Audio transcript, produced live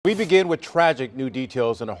We begin with tragic new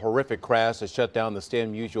details in a horrific crash that shut down the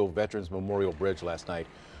Stan Musial Veterans Memorial Bridge last night.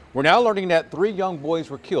 We're now learning that 3 young boys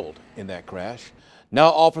were killed in that crash. Now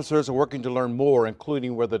officers are working to learn more,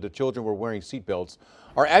 including whether the children were wearing seatbelts.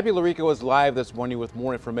 Our Abby Larico is live this morning with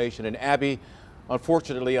more information. And Abby,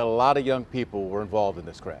 unfortunately, a lot of young people were involved in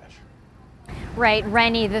this crash. Right,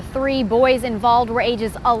 Rennie, the 3 boys involved were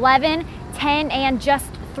ages 11, 10, and just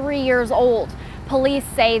 3 years old. Police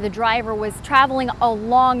say the driver was traveling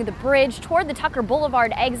along the bridge toward the Tucker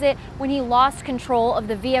Boulevard exit when he lost control of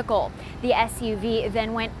the vehicle. The SUV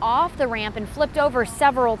then went off the ramp and flipped over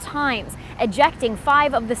several times, ejecting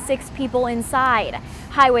 5 of the 6 people inside.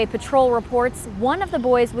 Highway Patrol reports one of the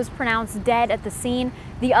boys was pronounced dead at the scene.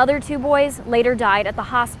 The other 2 boys later died at the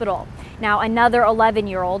hospital. Now, another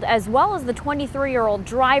 11-year-old as well as the 23-year-old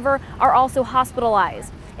driver are also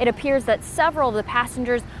hospitalized. It appears that several of the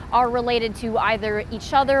passengers are related to either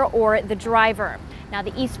each other or the driver. Now,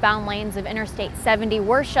 the eastbound lanes of Interstate 70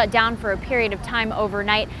 were shut down for a period of time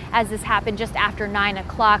overnight as this happened just after 9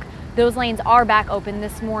 o'clock. Those lanes are back open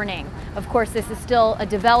this morning. Of course, this is still a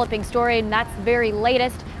developing story, and that's the very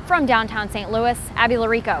latest from downtown St. Louis. Abby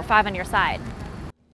Larico, 5 on your side.